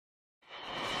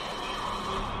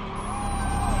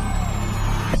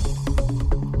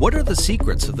What are the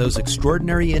secrets of those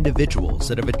extraordinary individuals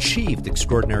that have achieved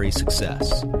extraordinary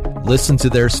success? Listen to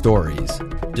their stories,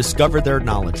 discover their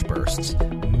knowledge bursts,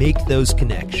 make those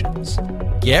connections.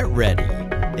 Get ready.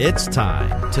 It's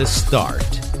time to start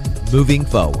moving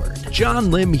forward. John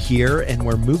Lim here, and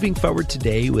we're moving forward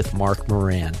today with Mark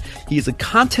Moran. He is a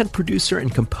content producer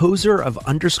and composer of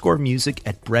underscore music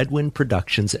at Breadwin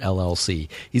Productions, LLC.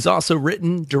 He's also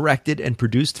written, directed, and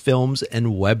produced films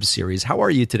and web series. How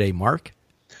are you today, Mark?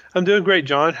 I'm doing great,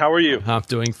 John. How are you? I'm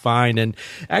doing fine. And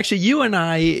actually, you and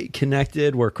I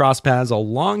connected, were cross paths a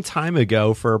long time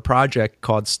ago for a project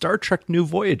called Star Trek New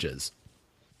Voyages.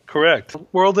 Correct.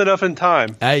 World Enough in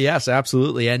Time. Yes,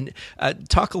 absolutely. And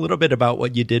talk a little bit about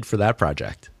what you did for that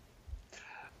project.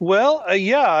 Well,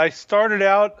 I started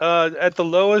out at the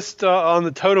lowest on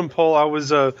the totem pole. I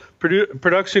was a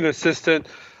production assistant,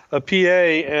 a PA,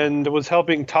 and was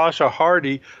helping Tasha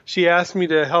Hardy. She asked me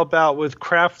to help out with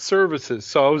craft services,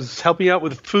 so I was helping out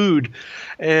with food.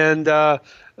 And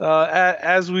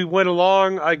as we went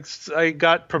along, I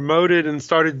got promoted and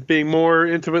started being more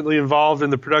intimately involved in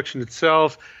the production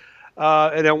itself.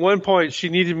 And at one point, she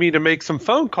needed me to make some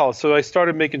phone calls, so I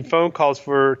started making phone calls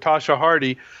for Tasha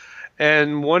Hardy.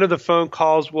 And one of the phone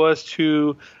calls was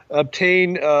to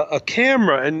obtain a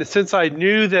camera. And since I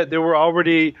knew that there were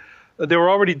already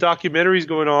documentaries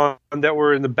going on that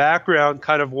were in the background,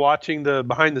 kind of watching the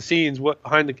behind the scenes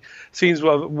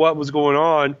of what was going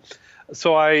on.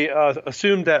 So I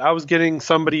assumed that I was getting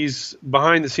somebody's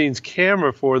behind the scenes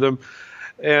camera for them.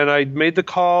 And I made the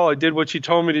call. I did what she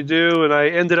told me to do, and I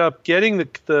ended up getting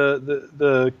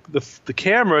the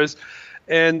cameras.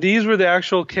 And these were the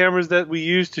actual cameras that we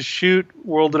used to shoot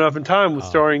World Enough in Time, with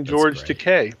starring George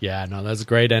Takei. Yeah, no, that's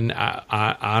great. And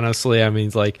honestly, I mean,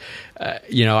 it's like,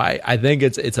 I think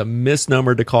it's a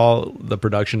misnomer to call the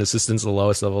production assistants the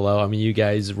lowest of the low. I mean, you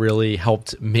guys really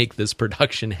helped make this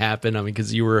production happen. I mean,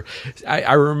 because you were,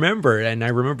 I remember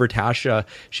Tasha,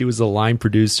 she was the line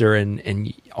producer,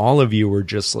 and all of you were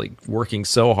just like working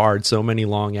so hard, so many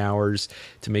long hours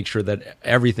to make sure that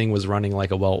everything was running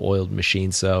like a well-oiled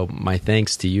machine. So my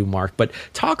thanks to you, Mark. But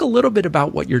talk a little bit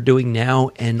about what you're doing now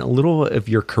and a little of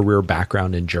your career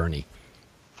background and journey.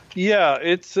 Yeah,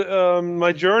 it's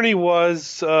my journey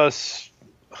was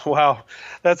wow,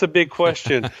 that's a big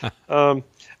question.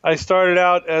 I started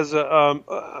out as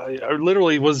I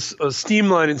literally was a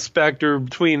steamline inspector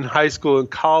between high school and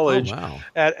college.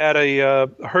 At a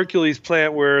Hercules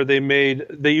plant where they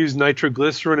used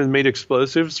nitroglycerin and made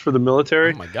explosives for the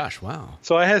military. Oh my gosh! Wow.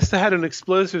 So I had an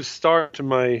explosive start to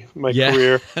my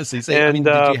career. So you say,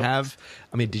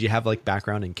 did you have like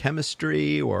background in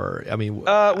chemistry or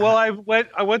well, I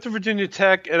went to Virginia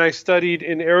Tech and I studied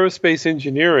in aerospace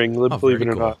engineering. Believe it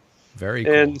or not. Very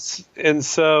cool. And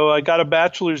so I got a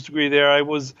bachelor's degree there. I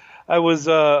was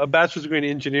a bachelor's degree in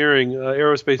engineering,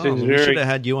 aerospace engineering. We should have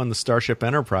had you on the Starship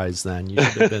Enterprise then. You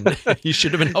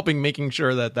should have been helping making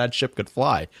sure that ship could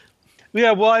fly.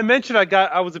 Yeah, well, I mentioned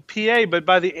I was a PA, but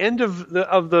by the end of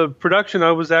the production,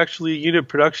 I was actually a unit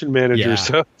production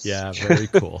manager. Yeah, very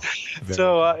cool.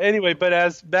 Anyway,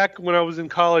 but back when I was in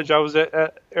college, I was an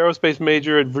aerospace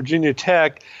major at Virginia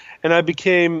Tech. And I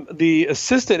became the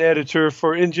assistant editor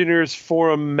for Engineers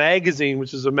Forum magazine,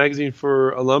 which is a magazine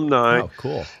for alumni. Oh,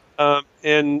 cool.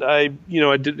 And I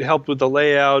helped with the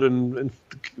layout and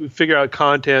figure out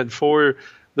content for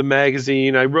the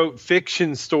magazine. I wrote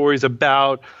fiction stories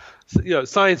about,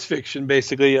 science fiction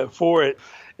basically for it.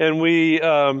 And we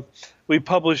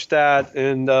published that,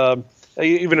 and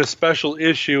even a special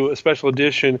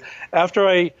edition. After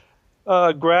I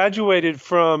graduated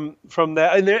from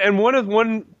that, and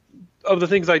one of the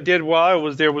things I did while I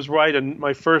was there was write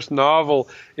my first novel.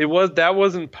 That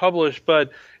wasn't published,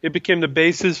 but it became the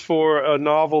basis for a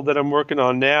novel that I'm working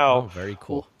on now. Oh, very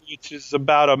cool. Which is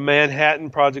about a Manhattan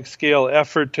Project scale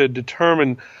effort to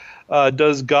determine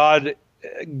does God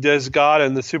and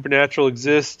the supernatural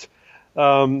exist.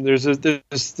 There's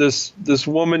this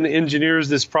woman engineers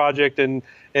this project, and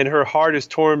her heart is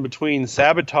torn between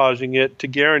sabotaging it to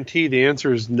guarantee the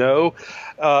answer is no,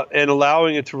 and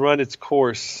allowing it to run its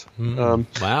course. Wow!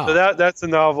 So that's a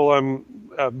novel I'm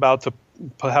about to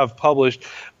have published.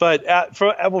 But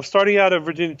starting out at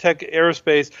Virginia Tech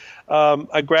Aerospace,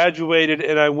 I graduated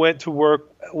and I went to work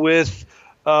with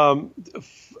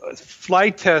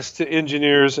flight test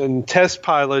engineers and test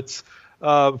pilots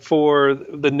for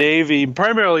the Navy,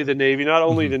 primarily the Navy, not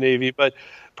only the Navy, but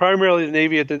primarily the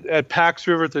Navy at Pax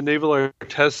River at the Naval Air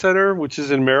Test Center, which is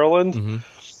in Maryland.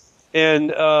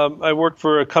 And I worked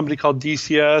for a company called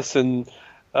DCS,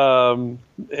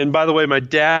 and by the way, my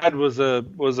dad was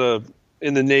a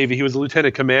in the Navy. He was a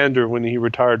lieutenant commander when he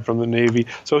retired from the Navy,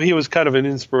 so he was kind of an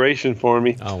inspiration for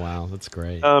me. Oh wow, that's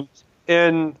great.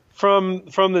 And from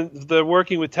the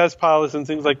working with test pilots and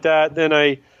things like that, then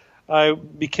I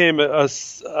became a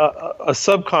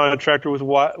subcontractor with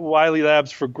Wiley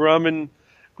Labs for Grumman,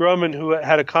 who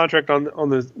had a contract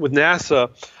with NASA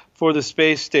for the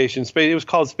space station. It was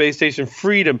called Space Station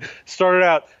Freedom. Started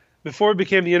out before it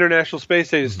became the International Space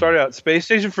Station. It started out Space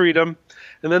Station Freedom,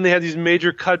 and then they had these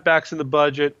major cutbacks in the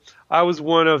budget. I was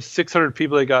one of 600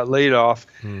 people that got laid off,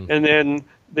 and then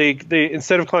they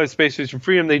instead of calling it Space Station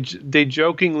Freedom, they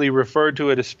jokingly referred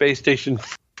to it as Space Station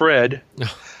Fred,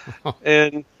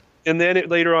 and then it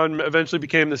later on eventually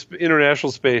became this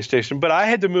International Space Station. But I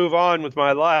had to move on with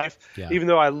my life, even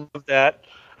though I loved that.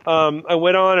 I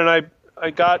went on and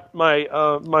I got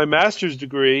my master's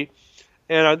degree,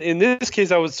 and in this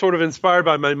case I was sort of inspired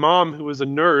by my mom, who was a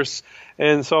nurse,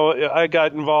 and so I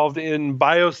got involved in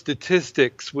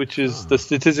biostatistics, which is the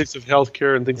statistics of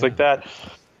healthcare and things like that.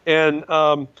 And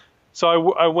so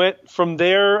I went from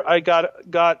there. I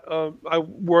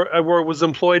was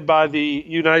employed by the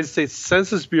United States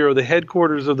Census Bureau, the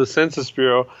headquarters of the Census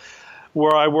Bureau,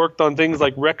 where I worked on things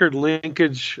like record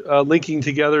linkage, linking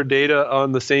together data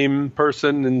on the same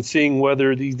person and seeing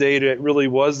whether the data really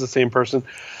was the same person,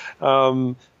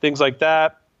 things like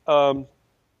that. And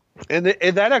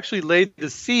that actually laid the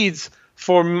seeds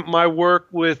for my work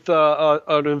with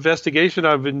an investigation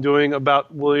I've been doing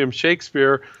about William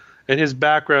Shakespeare and his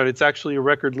background. It's actually a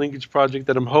record linkage project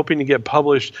that I'm hoping to get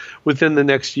published within the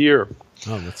next year.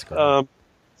 Oh, that's great.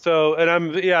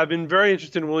 I've been very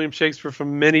interested in William Shakespeare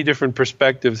from many different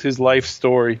perspectives, his life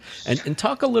story. And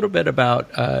talk a little bit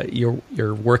about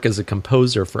your work as a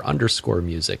composer for underscore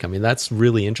music. I mean, that's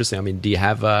really interesting. I mean, do you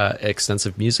have a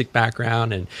extensive music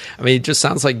background? And I mean, it just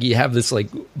sounds like you have this like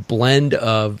blend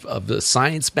of the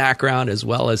science background as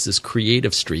well as this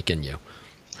creative streak in you.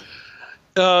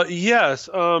 Yes.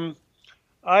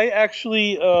 I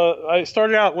actually I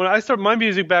started out my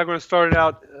music background started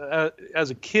out as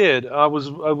a kid.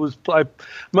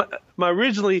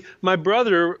 Originally my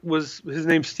brother his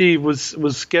name's Steve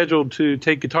was scheduled to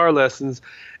take guitar lessons,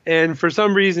 and for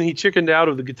some reason he chickened out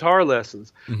of the guitar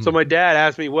lessons. Mm-hmm. So my dad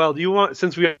asked me, "Well,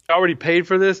 since we already paid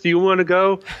for this, do you want to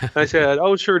go?" And I said,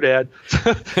 "Oh, sure, Dad."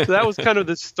 So that was kind of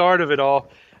the start of it all.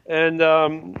 And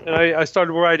I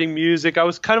started writing music. I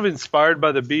was kind of inspired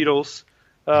by the Beatles.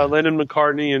 Lennon,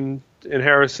 McCartney, and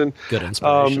Harrison, good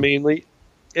inspiration, mainly,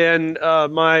 and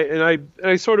I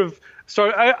sort of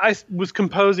started. I was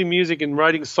composing music and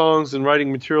writing songs and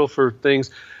writing material for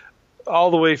things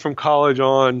all the way from college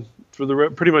on for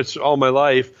pretty much all my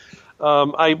life.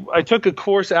 I took a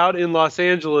course out in Los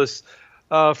Angeles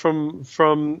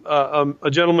from a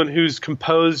gentleman who's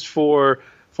composed for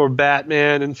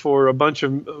Batman and for a bunch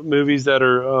of movies that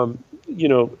are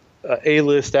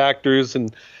A-list actors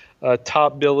and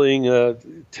top billing,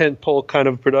 tentpole kind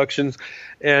of productions,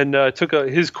 and took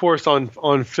his course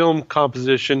on film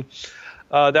composition.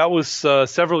 That was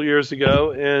several years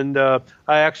ago, and our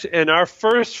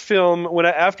first film,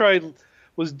 after I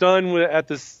was done at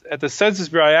the Census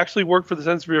Bureau, I actually worked for the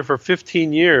Census Bureau for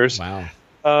 15 years. Wow.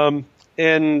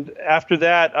 And after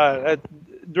that,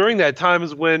 during that time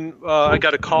is when I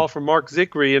got a call from Mark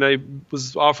Zickery, and I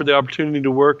was offered the opportunity to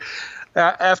work.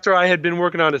 After I had been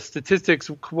working on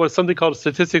something called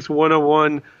Statistics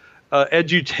 101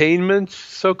 edutainment,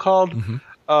 so-called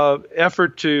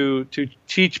effort to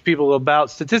teach people about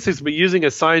statistics, but using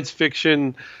a science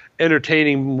fiction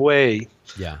entertaining way.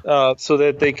 Yeah. So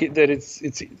that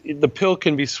the pill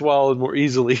can be swallowed more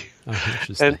easily. Oh,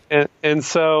 interesting. and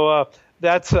so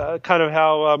that's kind of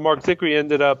how Mark Zickery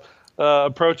ended up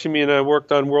approaching me, and I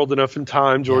worked on World Enough in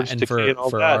Time, George Takei, and all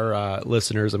for that. For our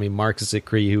listeners, I mean, Mark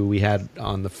Zickery, who we had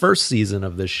on the first season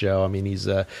of this show, I mean,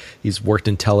 he's worked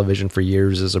in television for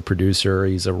years as a producer.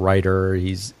 He's a writer.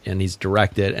 He's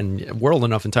directed, and World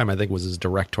Enough in Time, I think, was his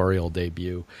directorial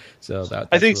debut. So that's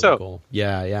I think really so. Cool.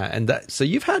 Yeah, and so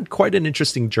you've had quite an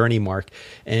interesting journey, Mark.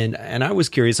 And I was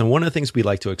curious, and one of the things we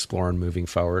like to explore in moving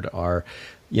forward are,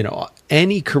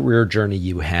 any career journey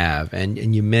you have,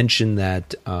 and you mentioned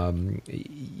that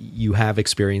you have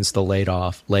experienced the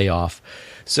layoff.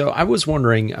 So I was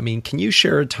wondering, I mean, can you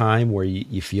share a time where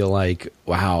you feel like,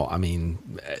 wow, I mean,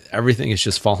 everything is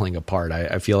just falling apart.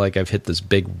 I feel like I've hit this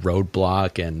big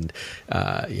roadblock, and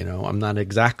I'm not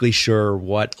exactly sure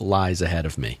what lies ahead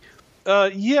of me.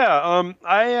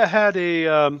 I had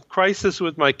a crisis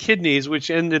with my kidneys,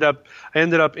 which I ended up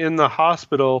in the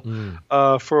hospital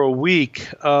for a week,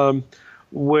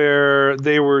 where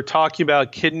they were talking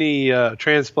about kidney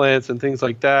transplants and things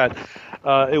like that.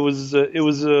 It was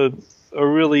a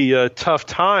really tough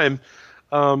time,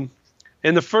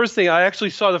 And the first thing I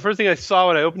saw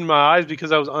when I opened my eyes,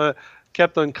 because I was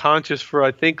kept unconscious for,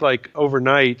 I think, like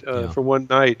overnight, for one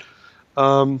night.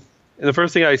 And the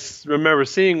first thing I remember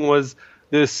seeing was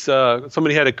this,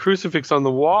 somebody had a crucifix on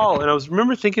the wall. And I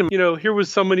remember thinking, here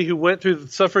was somebody who went through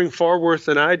suffering far worse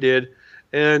than I did.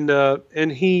 And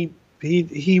he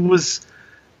was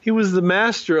the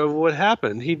master of what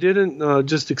happened. He didn't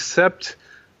just accept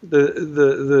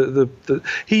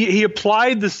he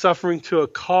applied the suffering to a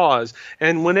cause.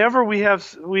 And whenever we have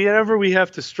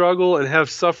to struggle and have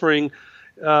suffering,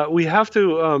 we have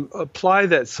to apply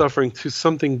that suffering to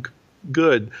something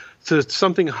good, to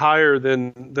something higher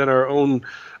than our own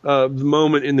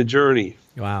moment in the journey.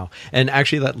 Wow. And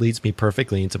actually that leads me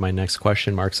perfectly into my next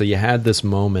question, Mark. So you had this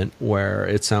moment where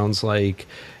it sounds like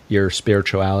your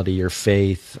spirituality, your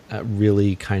faith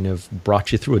really kind of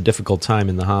brought you through a difficult time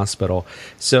in the hospital.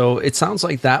 So it sounds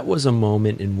like that was a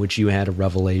moment in which you had a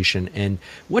revelation. And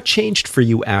what changed for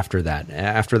you after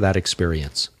that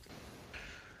experience?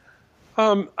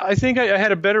 I think I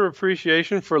had a better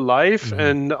appreciation for life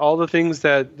and all the things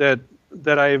that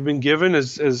I have been given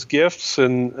as gifts,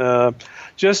 and I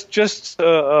took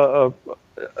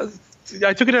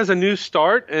it as a new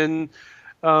start and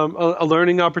a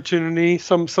learning opportunity,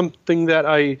 something that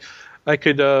I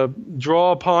could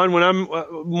draw upon. When I'm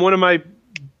one of my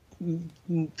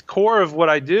core of what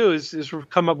I do is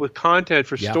come up with content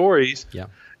for stories,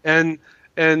 and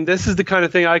this is the kind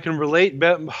of thing I can relate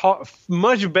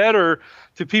much better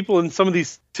to people in some of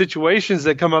these situations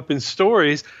that come up in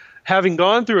stories, having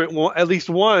gone through it at least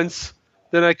once,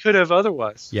 than I could have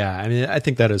otherwise. Yeah, I mean, I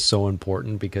think that is so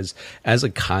important, because as a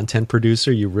content producer,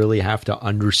 you really have to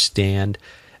understand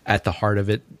at the heart of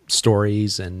it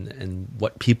stories and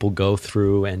what people go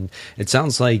through. And it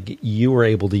sounds like you were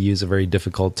able to use a very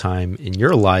difficult time in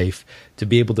your life to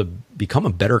be able to become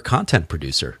a better content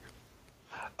producer.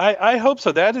 I hope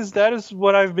so. That is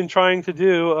what I've been trying to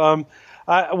do.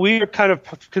 We kind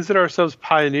of consider ourselves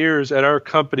pioneers at our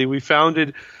company. We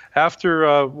founded,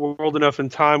 after World Enough in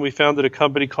Time, we founded a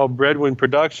company called Breadwin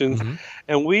Productions,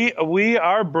 and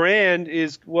our brand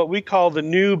is what we call the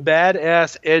new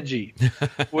badass edgy,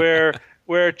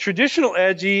 where traditional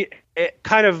edgy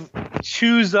kind of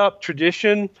chews up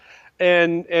tradition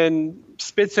and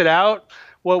spits it out.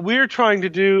 What we're trying to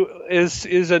do is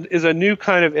a new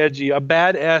kind of edgy, a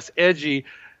badass edgy.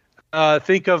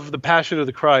 Think of the Passion of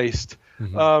the Christ,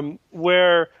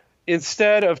 where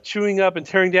instead of chewing up and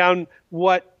tearing down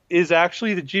what is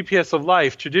actually the GPS of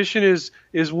life, tradition is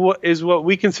what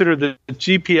we consider the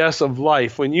GPS of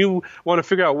life. When you want to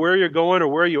figure out where you're going or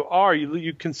where you are,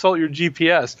 you consult your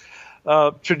GPS.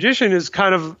 Tradition is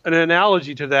kind of an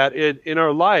analogy to that in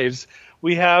our lives.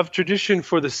 We have tradition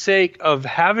for the sake of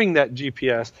having that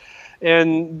GPS.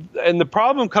 And the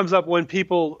problem comes up when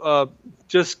people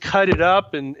just cut it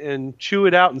up and chew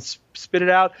it out and spit it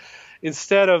out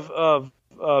instead of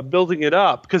building it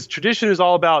up. Because tradition is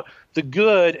all about the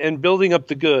good and building up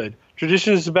the good.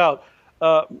 Tradition is about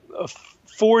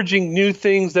forging new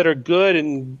things that are good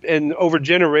and over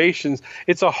generations.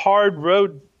 It's a hard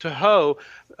road to hoe.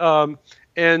 And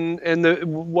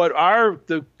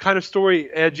the kind of story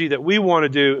edgy that we want to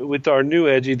do with our new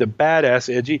edgy, the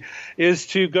badass edgy, is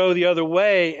to go the other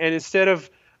way, and instead of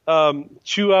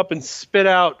chew up and spit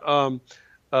out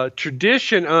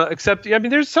tradition, except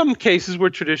there's some cases where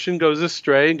tradition goes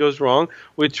astray and goes wrong,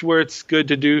 where it's good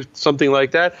to do something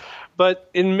like that. But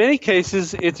in many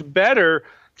cases, it's better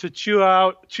to chew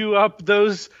up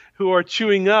those who are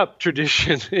chewing up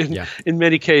tradition. In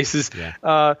many cases.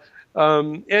 Yeah.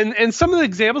 And some of the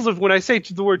examples of when I say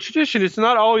the word tradition,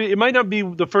 it might not be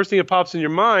the first thing that pops in your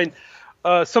mind.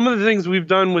 Some of the things we've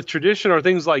done with tradition are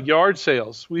things like yard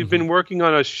sales. We've been working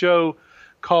on a show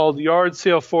called Yard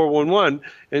Sale 411,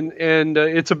 and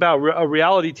it's about a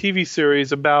reality TV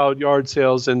series about yard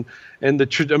sales and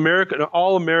the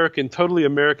all American, totally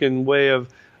American way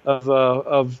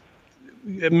of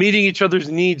meeting each other's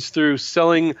needs through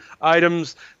selling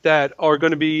items that are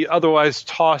going to be otherwise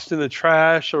tossed in the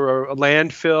trash or a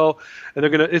landfill, and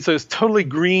it's a totally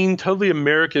green, totally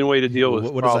American way to deal with.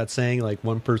 What is that saying? Like,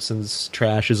 one person's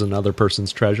trash is another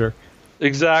person's treasure.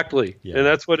 Exactly, and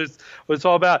that's what it's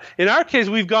all about. In our case,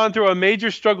 we've gone through a major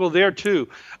struggle there too.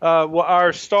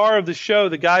 Our star of the show,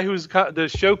 the guy who's the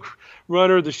show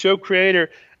runner, the show creator,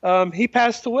 he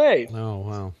passed away. Oh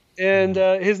wow! And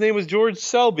his name was George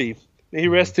Selby. May he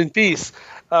rest in peace.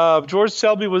 George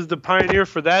Selby was the pioneer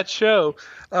for that show,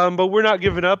 but we're not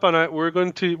giving up on it.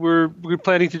 We're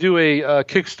planning to do a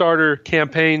Kickstarter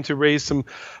campaign to raise some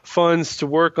funds to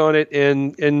work on it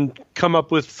and come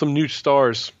up with some new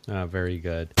stars. Very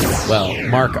good. Well,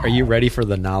 Mark, are you ready for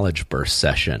the Knowledge Burst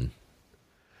session?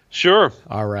 Sure.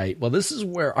 All right. Well, this is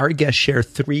where our guests share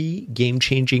 3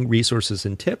 game-changing resources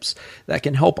and tips that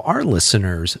can help our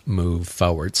listeners move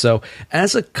forward. So,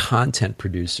 as a content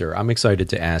producer, I'm excited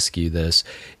to ask you this.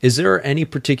 Is there any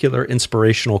particular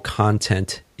inspirational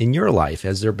content in your life?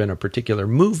 Has there been a particular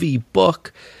movie,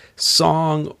 book,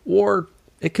 song, or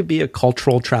it could be a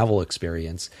cultural travel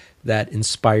experience that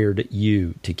inspired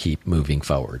you to keep moving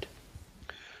forward?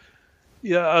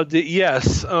 Yeah,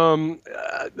 yes.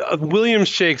 William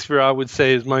Shakespeare, I would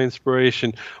say, is my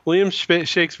inspiration. William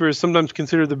Shakespeare is sometimes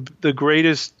considered the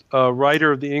greatest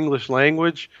writer of the English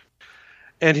language,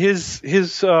 and his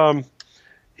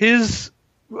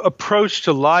approach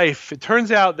to life. It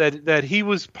turns out that he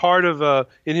was part of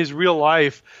in his real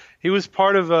life, he was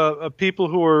part of a people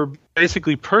who were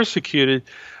basically persecuted,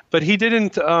 but he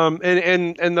didn't.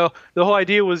 And the whole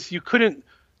idea was you couldn't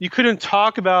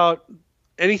talk about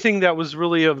anything that was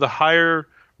really of the higher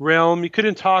realm. You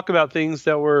couldn't talk about things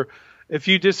that were, if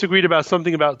you disagreed about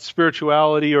something about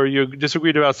spirituality or you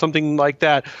disagreed about something like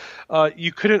that,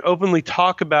 you couldn't openly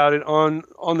talk about it on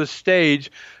the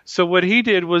stage. So what he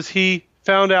did was he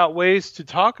found out ways to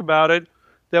talk about it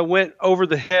that went over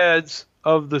the heads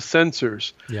of the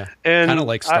censors. Yeah, and kind of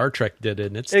like Star Trek did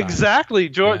in its time. Exactly.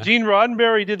 Gene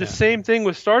Roddenberry did the same thing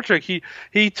with Star Trek.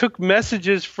 He took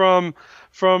messages from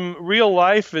real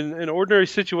life and ordinary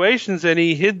situations, and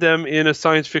he hid them in a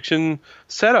science fiction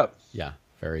setup. Yeah,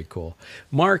 very cool.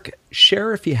 Mark,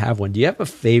 share if you have one. Do you have a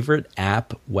favorite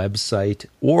app, website,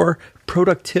 or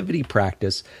productivity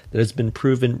practice that has been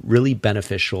proven really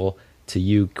beneficial to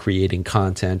you creating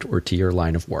content or to your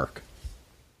line of work?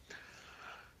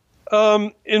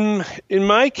 In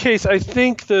my case, I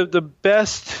think the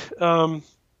best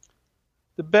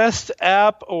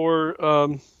app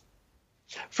or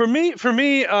for me,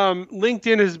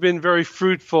 LinkedIn has been very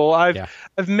fruitful. I've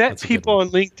met people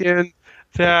on LinkedIn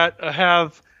that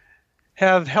have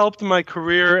helped my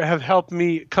career, have helped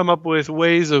me come up with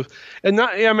ways of, and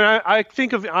not. I mean, I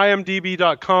think of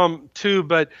imdb.com too,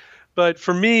 but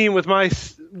for me, with my,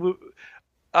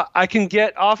 I can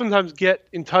oftentimes get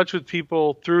in touch with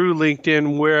people through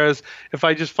LinkedIn, whereas if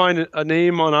I just find a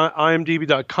name on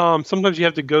imdb.com, sometimes you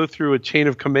have to go through a chain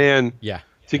of command.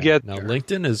 To get now,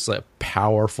 LinkedIn is a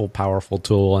powerful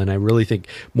tool, and I really think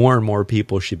more and more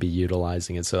people should be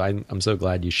utilizing it. So I'm so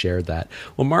glad you shared that.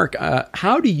 Well, Mark,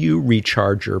 how do you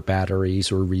recharge your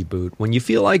batteries or reboot when you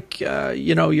feel like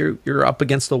you're up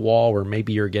against the wall, or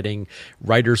maybe you're getting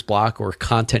writer's block or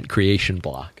content creation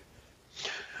block?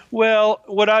 Well,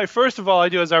 first of all I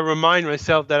do is I remind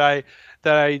myself that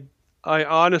I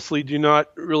honestly do not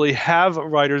really have a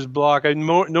writer's block. I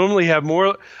normally have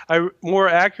more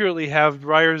accurately have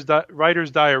writer's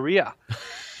diarrhea,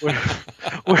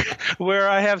 where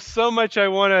I have so much I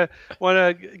want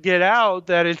to get out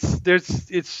that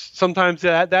it's sometimes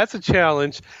that's a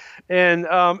challenge, and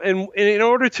in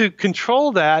order to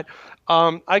control that,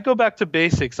 I go back to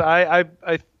basics. Who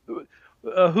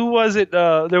was it?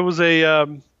 There was a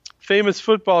famous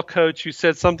football coach who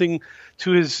said something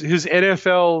to his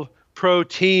NFL pro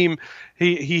team.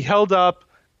 He held this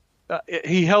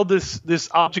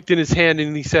object in his hand,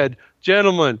 and he said,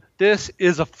 "Gentlemen, this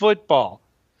is a football."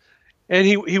 And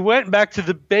he went back to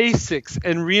the basics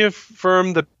and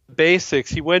reaffirmed the basics.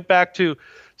 He went back to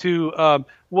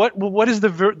what is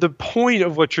the point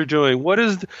of what you're doing?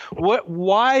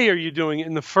 Why are you doing it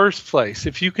in the first place?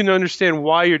 If you can understand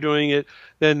why you're doing it,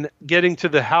 then getting to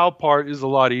the how part is a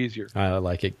lot easier. I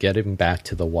like it. Getting back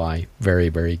to the why. Very,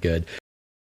 very good.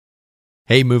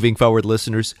 Hey, Moving Forward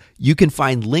listeners, you can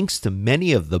find links to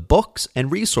many of the books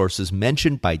and resources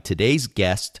mentioned by today's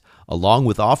guest, along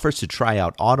with offers to try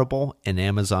out Audible and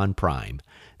Amazon Prime.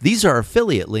 These are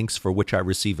affiliate links for which I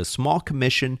receive a small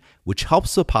commission, which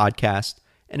helps the podcast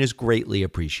and is greatly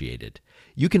appreciated.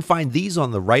 You can find these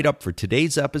on the write-up for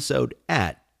today's episode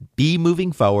at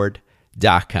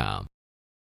bemovingforward.com.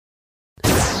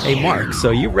 Hey, Mark,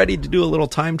 so you ready to do a little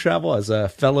time travel? As a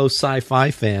fellow sci-fi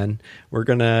fan, we're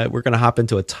gonna hop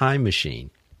into a time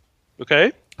machine.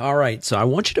 Okay. All right, so I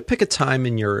want you to pick a time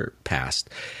in your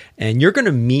past, and you're going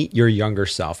to meet your younger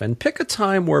self, and pick a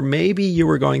time where maybe you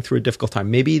were going through a difficult time,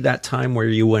 maybe that time where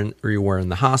you were in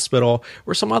the hospital,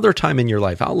 or some other time in your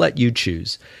life. I'll let you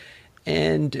choose,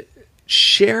 and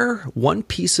share one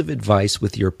piece of advice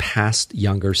with your past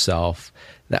younger self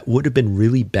that would have been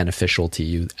really beneficial to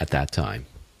you at that time.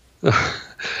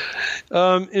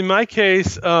 In my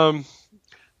case,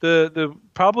 the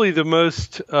probably the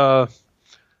most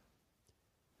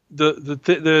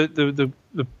the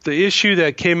issue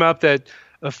that came up that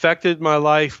affected my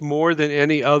life more than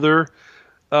any other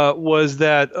was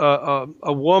that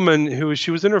a woman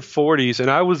she was in her 40s, and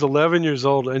I was 11 years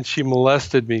old, and she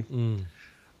molested me.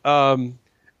 And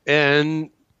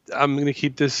I'm going to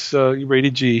keep this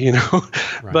rated G, you know.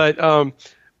 Right.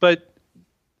 But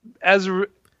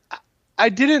I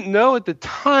didn't know at the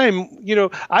time, you know,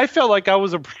 I felt like I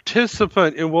was a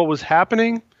participant in what was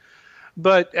happening.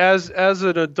 But as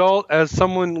an adult, as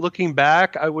someone looking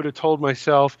back, I would have told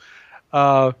myself,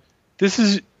 this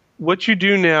is what you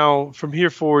do now from here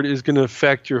forward is going to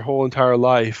affect your whole entire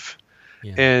life.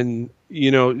 Yeah. And,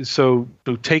 you know, so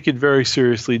take it very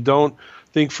seriously. Don't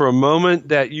think for a moment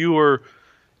that you're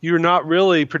not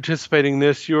really participating in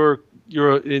this. You're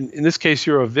in this case,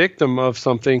 you're a victim of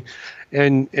something,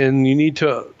 and you need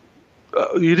to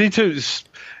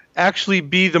actually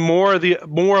be more of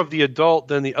the adult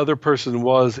than the other person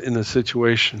was in the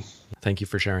situation. Thank you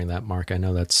for sharing that, Mark. I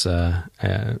know that's a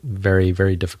very,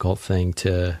 very difficult thing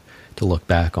to look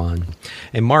back on.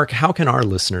 And Mark, how can our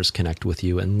listeners connect with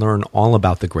you and learn all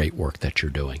about the great work that you're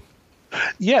doing?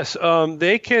 Yes,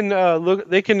 they can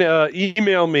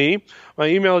email me. My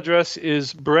email address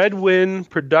is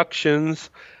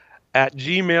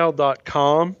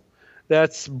breadwinproductions@gmail.com.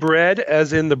 That's bread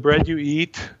as in the bread you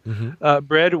eat.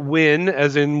 Breadwin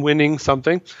as in winning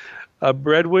something.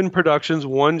 Breadwin Productions,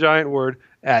 one giant word,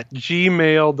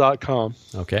 @gmail.com.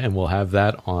 Okay, and we'll have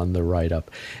that on the write-up.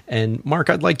 And Mark,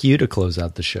 I'd like you to close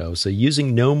out the show. So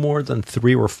using no more than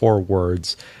 3 or 4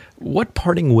 words, what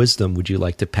parting wisdom would you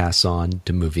like to pass on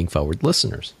to Moving Forward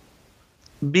listeners?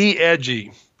 Be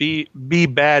edgy. Be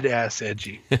badass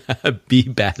edgy. Be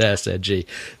badass edgy.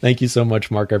 Thank you so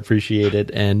much, Mark. I appreciate it,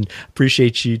 and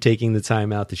appreciate you taking the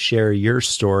time out to share your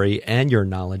story and your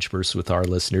knowledge burst with our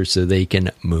listeners so they can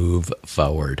move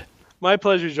forward. My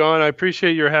pleasure, John. I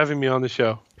appreciate your having me on the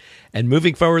show. And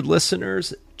Moving Forward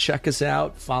listeners, check us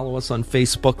out. Follow us on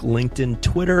Facebook, LinkedIn,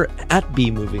 Twitter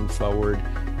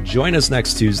 @BeMovingForward. Join us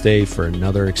next Tuesday for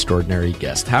another extraordinary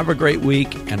guest. Have a great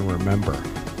week, and remember,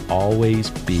 always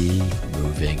be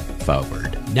moving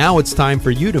forward. Now it's time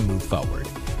for you to move forward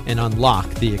and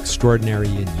unlock the extraordinary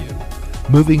in you.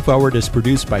 Moving Forward is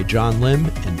produced by John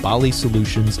Lim and Bali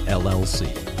Solutions, LLC.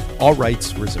 All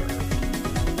rights reserved.